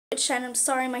it's Shannon. I'm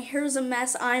sorry, my hair is a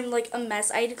mess. I'm like a mess.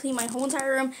 I had to clean my whole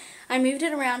entire room. I moved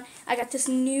it around. I got this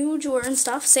new drawer and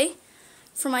stuff, see,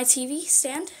 for my TV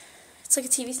stand. It's like a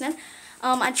TV stand.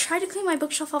 I tried to clean my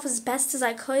bookshelf off as best as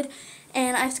I could,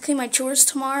 and I have to clean my drawers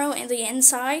tomorrow and the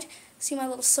inside. See my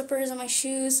little slippers and my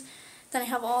shoes. Then I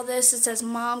have all this. It says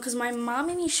mom, because my mom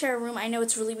and me share a room. I know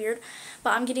it's really weird,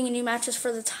 but I'm getting a new mattress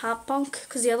for the top bunk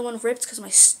because the other one ripped because of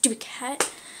my stupid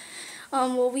cat.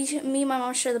 Well, me and my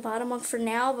mom share the bottom bunk for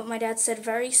now, but my dad said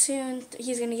very soon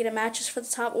he's going to get a mattress for the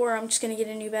top, or I'm just going to get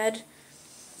a new bed.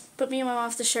 But me and my mom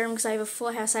have to share them because I have a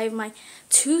full house. I have my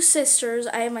two sisters.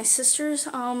 I have my sister's,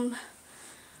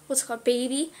 what's it called,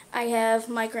 baby. I have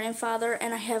my grandfather,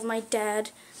 and I have my dad.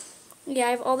 Yeah,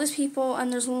 I have all these people,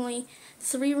 and there's only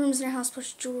 3 rooms in our house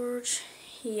plus George.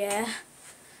 Yeah.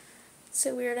 It's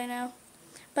so weird, I know.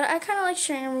 But I kind of like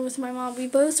sharing a room with my mom. We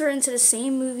both are into the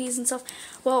same movies and stuff.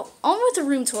 Well, on with the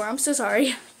room tour. I'm so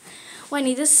sorry.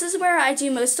 Wendy, this is where I do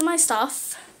most of my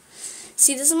stuff.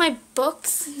 See, this is my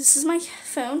books. This is my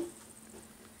phone.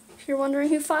 If you're wondering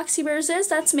who Foxy Bears is,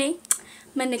 that's me.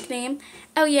 My nickname.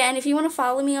 Oh, yeah, and if you want to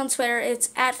follow me on Twitter, it's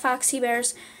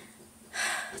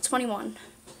 @FoxyBears21.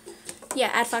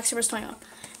 Yeah, @FoxyBears21.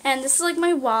 And this is like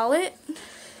my wallet.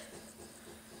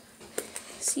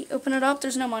 See, open it up.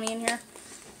 There's no money in here.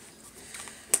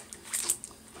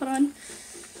 Hold on.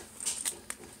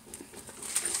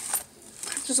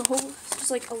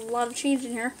 There's like a lot of change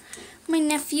in here. My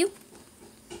nephew.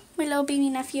 My little baby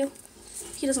nephew.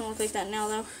 He doesn't look like that now,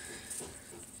 though.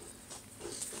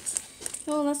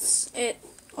 Well, that's it.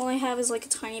 All I have is like a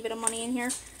tiny bit of money in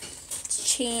here.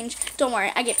 It's change. Don't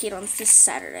worry, I get paid on this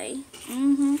Saturday.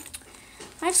 I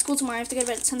have school tomorrow. I have to go to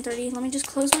bed at 10:30. Let me just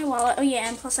close my wallet. Oh, yeah,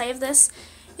 and plus I have this.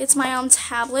 It's my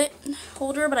tablet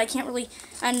holder, but I can't really,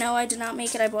 I know I did not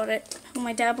make it. I bought it. When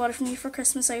my dad bought it for me for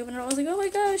Christmas, I opened it. I was like, oh my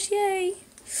gosh, yay.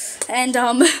 And,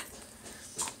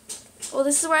 well,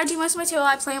 this is where I do most of my tail.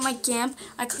 I play on my GAMP.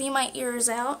 I clean my ears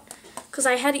out. Because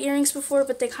I had earrings before,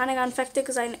 but they kind of got infected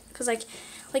because I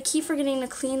like keep forgetting to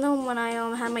clean them when I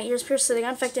had my ears pierced, so they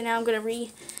got infected. Now I'm going to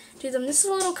redo them. This is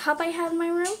a little cup I have in my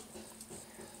room.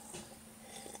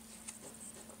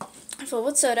 Filled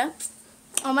with soda.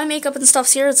 All my makeup and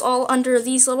stuff's here. It's all under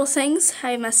these little things.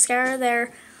 I have mascara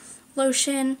there,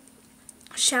 lotion,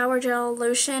 shower gel,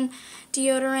 lotion,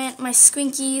 deodorant, my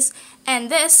Squinkies, and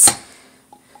this.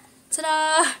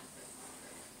 Ta-da!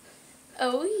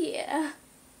 Oh yeah.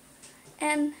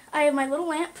 And I have my little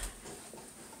lamp.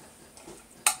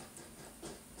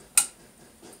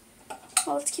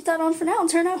 Well, let's keep that on for now and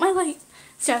turn out my light.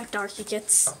 See how dark it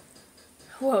gets.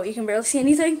 Whoa, you can barely see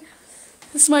anything.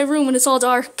 This is my room when it's all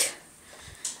dark.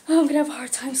 Oh, I'm gonna have a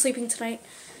hard time sleeping tonight.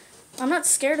 I'm not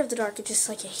scared of the dark, it's just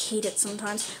like I hate it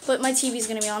sometimes. But my TV's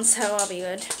gonna be on, so I'll be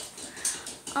good.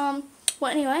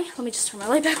 Well, anyway, let me just turn my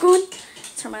light back on.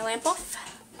 Turn my lamp off.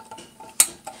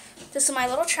 This is my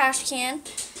little trash can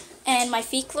and my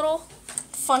fake little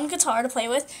fun guitar to play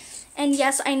with. And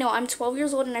yes, I know I'm 12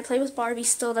 years old and I play with Barbie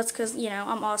still. That's because, you know,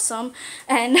 I'm awesome.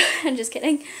 And I'm just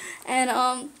kidding.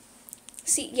 And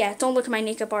see, yeah, don't look at my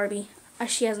naked Barbie.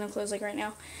 She has no clothes like right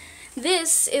now.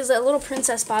 This is a little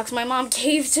princess box my mom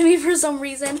gave to me for some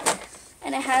reason.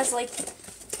 And it has like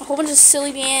a whole bunch of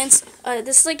silly bands.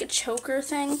 This is like a choker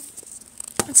thing.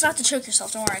 It's not to choke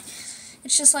yourself, don't worry.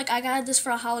 It's just like I got this for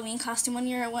a Halloween costume one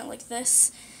year. It went like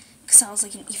this because I was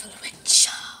like an evil witch.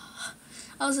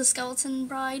 I was a skeleton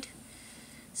bride.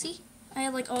 See? I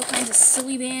have like all kinds of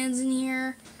silly bands in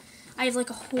here. I have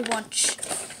like a whole bunch.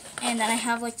 And then I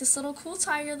have like this little cool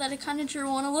tiger that I kind of drew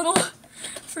on a little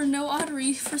for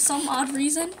some odd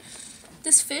reason.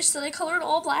 This fish that I colored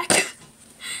all black.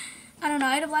 I don't know,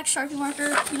 I had a black Sharpie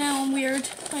marker. You know, I'm weird.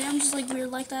 I'm just like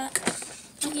weird like that.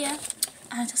 But yeah.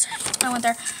 I went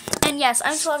there. And yes,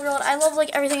 I'm 12-year-old. I love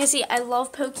like everything I see. I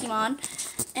love Pokemon.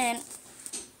 And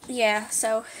yeah,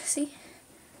 so see?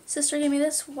 Sister gave me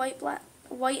this white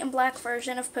and black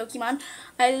version of Pokemon.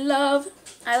 I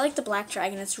like the black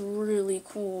dragon. It's really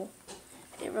cool.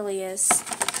 It really is.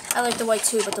 I like the white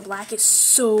too, but the black is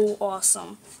so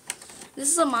awesome. This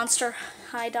is a Monster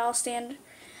High doll stand.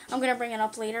 I'm going to bring it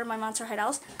up later, my Monster High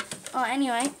dolls.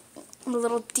 Anyway, the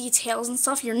little details and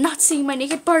stuff. You're not seeing my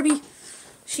naked Barbie.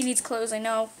 She needs clothes, I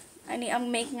know.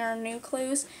 I'm making her new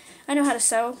clothes. I know how to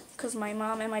sew because my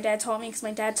mom and my dad taught me because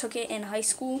my dad took it in high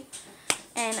school.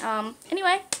 And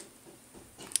anyway,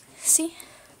 see?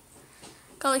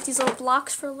 Got like these little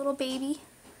blocks for a little baby.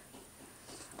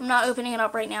 I'm not opening it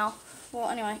up right now. Well,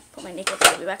 anyway, put my naked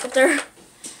baby back up there.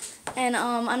 And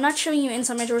I'm not showing you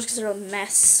inside my drawers because they're a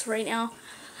mess right now.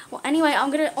 Well, anyway,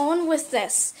 I'm going to on with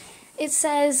this. It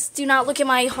says, do not look at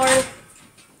my heart.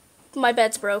 My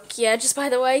bed's broke. Yeah, just by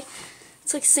the way.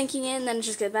 It's like sinking in, then it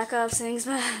just get back up, sinks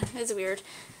back. It's weird.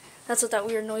 That's what that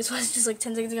weird noise was, just like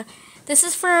 10 seconds ago. This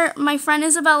is for my friend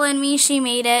Isabella and me. She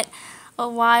made it a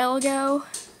while ago.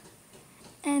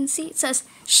 And see, it says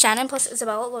Shannon plus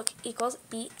Isabella look equals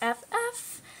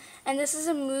BFF. And this is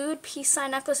a mood peace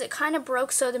sign necklace. It kind of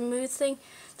broke, so the mood thing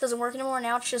doesn't work anymore.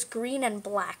 Now it's just green and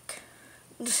black.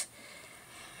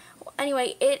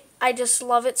 Anyway, I just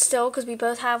love it still because we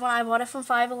both have one. I bought it from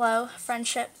Five Below,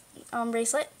 friendship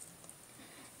bracelet.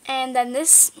 And then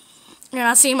this, you're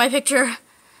not seeing my picture.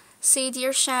 See,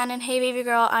 dear Shannon, hey baby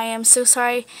girl, I am so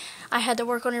sorry I had to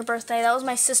work on your birthday. That was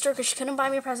my sister because she couldn't buy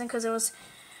me a present because it was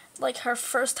like her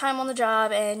first time on the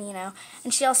job, and you know.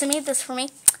 And she also made this for me.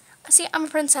 See, I'm a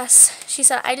princess. She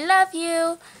said, I love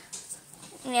you.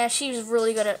 Yeah, she's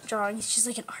really good at drawing. She's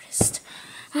like an artist.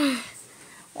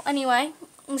 Well, anyway,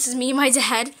 this is me and my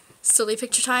dad. Silly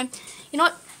picture time. You know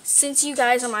what? Since you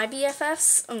guys are my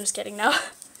BFFs, I'm just kidding now.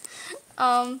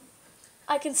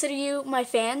 I consider you my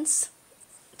fans,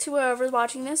 to whoever's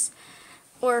watching this,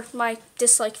 or my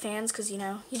dislike fans, because, you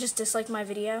know, you just dislike my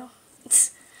video.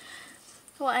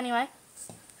 Well, anyway,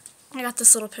 I got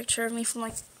this little picture of me from,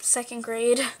 like, 2nd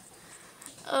grade.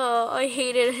 Oh, I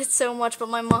hated it so much, but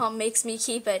my mom makes me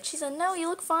keep it. She said, no, you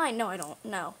look fine. No, I don't.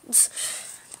 No.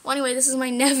 Well, anyway, this is my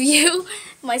nephew.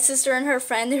 My sister and her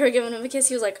friend, they were giving him a kiss.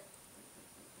 He was like...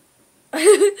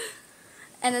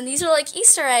 And then these are like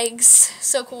Easter eggs.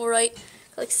 So cool, right?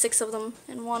 Like 6 of them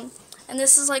in one. And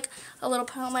this is like a little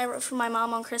poem I wrote for my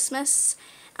mom on Christmas.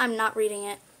 I'm not reading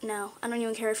it. No, I don't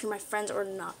even care if you're my friends or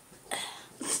not.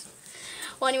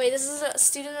 Well, anyway, this is a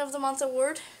Student of the Month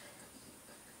award.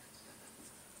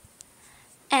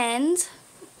 And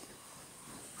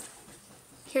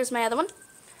here's my other one.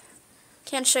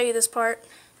 Can't show you this part.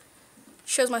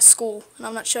 Shows my school, and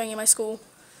I'm not showing you my school.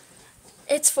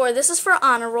 This is for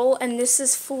honor roll, and this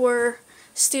is for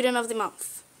Student of the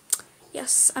Month.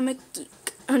 Yes, I'm a geek.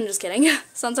 I'm just kidding.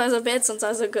 Sometimes I'm bad,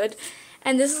 sometimes I'm good.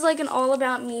 And this is like an all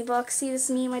about me book. See, this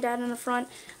is me and my dad in the front.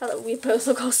 We both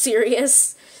look all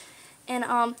serious. And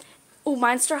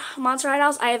Monster High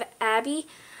Dolls. I have Abby,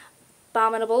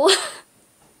 Abominable.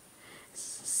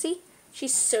 See,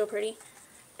 she's so pretty.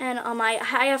 And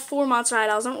I have 4 Monster High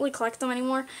Dolls. I don't really collect them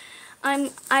anymore.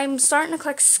 I'm starting to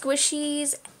collect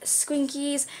Squishies,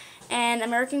 Squinkies, and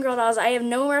American Girl dolls. I have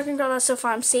no American Girl dolls so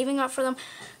far. I'm saving up for them.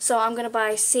 So I'm going to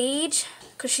buy Sage,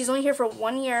 because she's only here for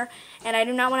 1 year, and I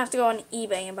do not want to have to go on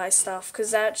eBay and buy stuff,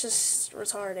 because that's just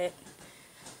retarded.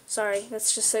 Sorry,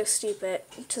 that's just so stupid,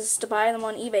 just to buy them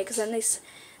on eBay, because then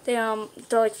they're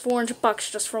like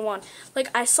 $400 just for one.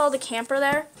 Like, I saw the camper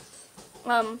there,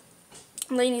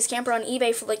 Lainey's camper on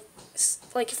eBay for like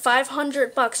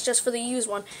 $500 just for the used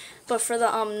one, but for the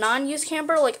non-used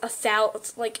camper, like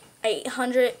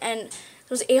 800, and there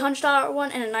was an $800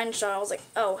 one and a $900. I was like,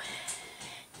 oh,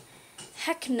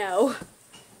 heck no.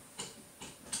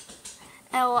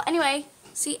 Oh, well, anyway,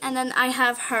 see, and then I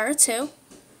have her too.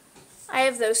 I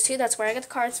have those two. That's where I get the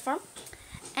cards from.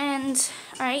 And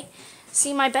alright,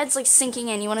 see, my bed's like sinking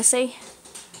in. You want to see?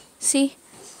 See?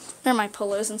 They're my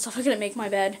pillows and stuff. I'm gonna make my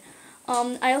bed.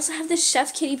 I also have this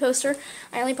Chef Kitty poster.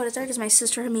 I only put it there because my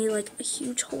sister had made like a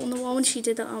huge hole in the wall when she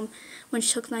did the when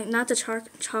she took not the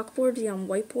chalkboard, the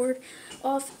whiteboard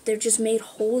off. They just made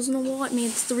holes in the wall. It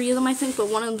made 3 of them, I think, but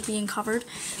one of them's being covered.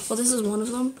 Well, this is one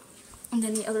of them. And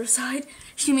then the other side,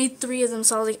 she made 3 of them.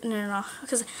 So I was like, no,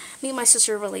 because me and my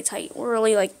sister are really tight. We're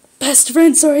really like best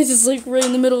friends. Sorry, just like right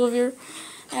in the middle of here.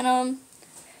 And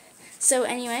so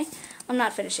anyway, I'm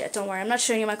not finished yet. Don't worry. I'm not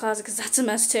showing you my closet because that's a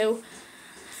mess too.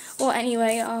 Well,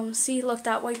 anyway, see, look,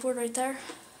 that whiteboard right there.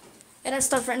 It has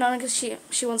stuff written on it because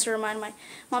she wants to remind my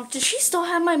mom. Does she still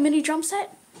have my mini drum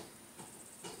set?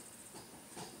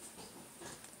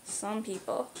 Some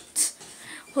people.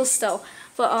 Well, still.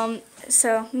 But,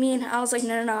 so, I was like,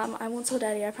 no, I won't tell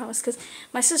Daddy, I promise. Because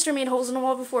my sister made holes in the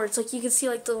wall before. It's like, you can see,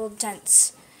 like, the little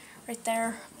dents. Right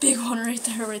there. Big one right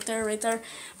there, right there, right there.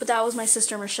 But that was my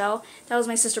sister, Michelle. That was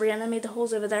my sister, Brianna, made the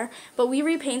holes over there. But we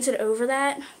repainted over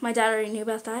that. My dad already knew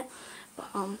about that. But,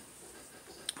 I'm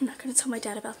not going to tell my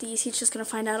dad about these. He's just going to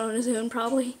find out on his own,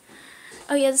 probably.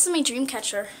 Oh, yeah, this is my dream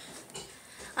catcher.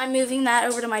 I'm moving that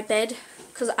over to my bed.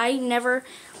 Because I never,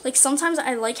 like, sometimes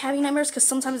I like having nightmares because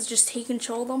sometimes I just take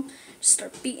control of them. Just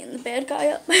start beating the bad guy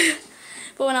up.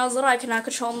 But when I was little, I could not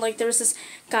control him. Like, there was this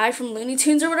guy from Looney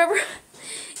Tunes or whatever.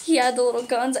 He had the little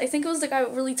guns. I think it was the guy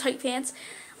with really tight pants.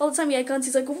 All the time he had guns.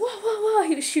 He's like, whoa, whoa, whoa.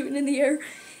 He was shooting in the air.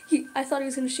 I thought he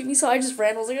was going to shoot me, so I just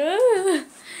ran. I was like, ah.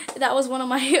 That was one of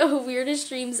my weirdest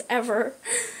dreams ever.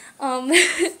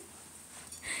 Also,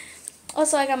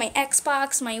 I got my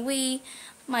Xbox, my Wii,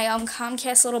 my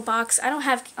Comcast little box. I don't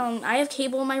have I have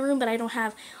cable in my room, but I don't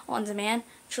have on demand,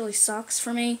 which really sucks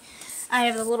for me. I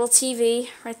have the little TV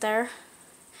right there,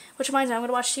 which reminds me, I'm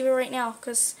gonna watch TV right now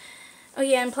because, oh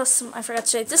yeah, and plus I forgot to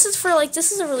say this is for like,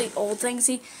 this is a really old thing.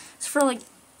 See, it's for like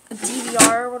a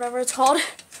DVR or whatever it's called.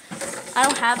 I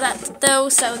don't have that though,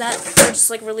 so that they're just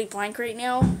like really blank right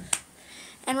now.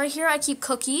 And right here I keep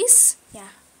cookies. Yeah,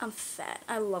 I'm fat.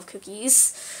 I love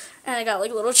cookies. And I got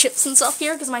like little chips and stuff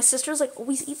here because my sisters like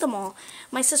always eat them all.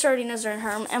 My sister already knows they're in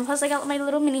her. And plus I got my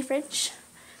little mini fridge.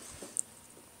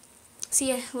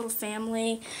 See, a little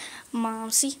family. Mom,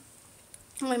 see?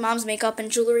 My mom's makeup and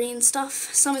jewelry and stuff.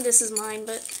 Some of this is mine,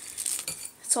 but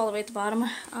it's all the way at the bottom.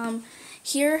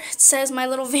 Here it says my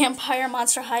little vampire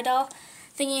Monster High doll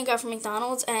thingy I got from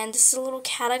McDonald's. And this is a little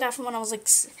cat I got from when I was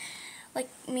like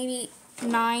maybe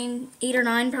 8 or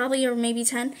 9 probably, or maybe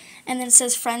 10. And then it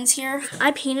says friends here.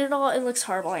 I painted it all. It looks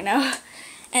horrible, I know.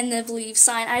 And the believe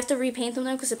sign. I have to repaint them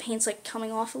though because the paint's like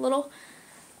coming off a little.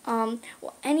 Well,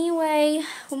 anyway,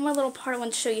 one more little part I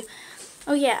want to show you.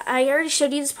 Oh yeah, I already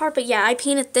showed you this part, but yeah, I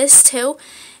painted this too.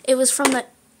 It was from the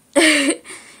it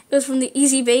was from the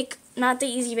Easy Bake, not the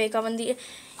Easy Bake Oven, the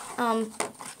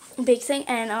bake thing,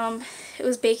 and it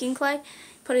was baking clay.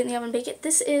 Put it in the oven, bake it.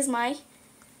 This is my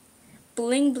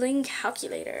bling bling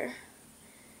calculator.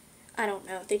 I don't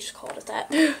know, they just called it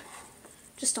that.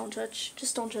 Just don't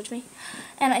judge me.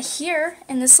 And here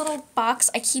in this little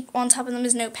box, I keep on top of them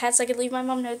as notepads so I could leave my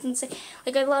mom notes and say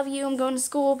like, I love you, I'm going to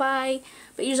school, bye.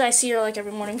 But usually I see her like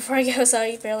every morning before I go, so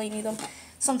I barely need them.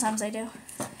 Sometimes I do.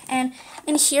 And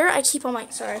in here I keep all my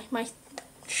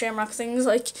shamrock things,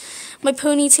 like my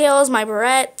ponytails, my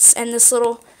barrettes, and this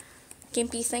little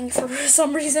gimpy thing for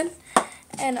some reason.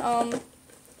 And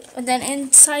then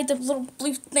inside the little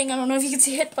blue thing, I don't know if you can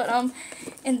see it, but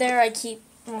in there I keep,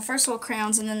 well, first of all,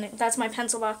 crayons, and then that's my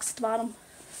pencil box at the bottom.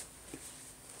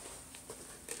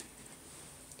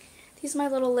 These are my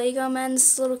little Lego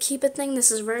men's little keep it thing. This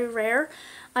is very rare.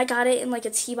 I got it in like a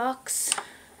tea box.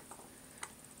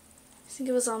 I think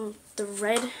it was the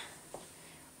red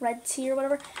tea or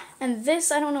whatever. And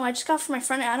this, I don't know, I just got from my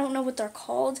friend. I don't know what they're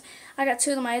called. I got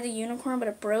 2 of them. I had the unicorn, but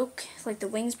it broke. Like the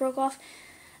wings broke off.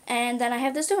 And then I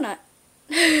have this donut.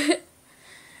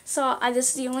 So this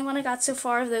is the only one I got so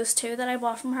far of those 2 that I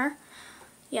bought from her.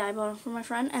 Yeah, I bought them from my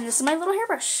friend. And this is my little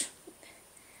hairbrush.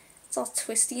 It's all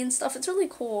twisty and stuff. It's really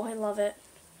cool. I love it.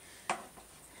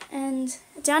 And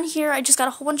down here, I just got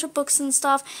a whole bunch of books and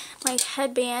stuff. My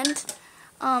headband.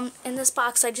 In this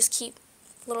box, I just keep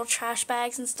little trash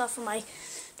bags and stuff for my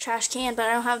trash can. But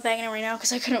I don't have a bag in it right now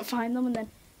because I couldn't find them. And then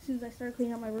as soon as I started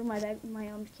cleaning up my room, my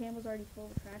can was already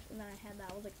full of trash. And then I had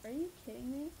that. I was like, are you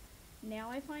kidding me? Now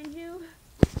I find you?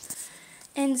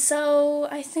 And so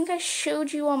I think I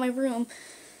showed you all my room.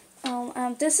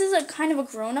 This is a kind of a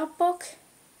grown-up book,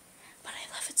 but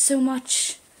I love it so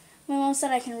much. My mom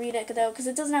said I can read it though because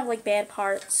it doesn't have like bad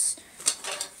parts.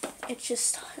 It's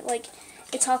just like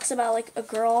it talks about like a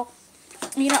girl.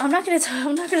 You know, I'm not gonna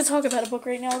talk about a book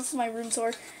right now. This is my room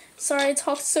tour. Sorry, I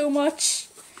talked so much.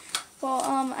 Well,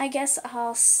 I guess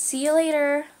I'll see you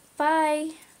later.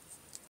 Bye.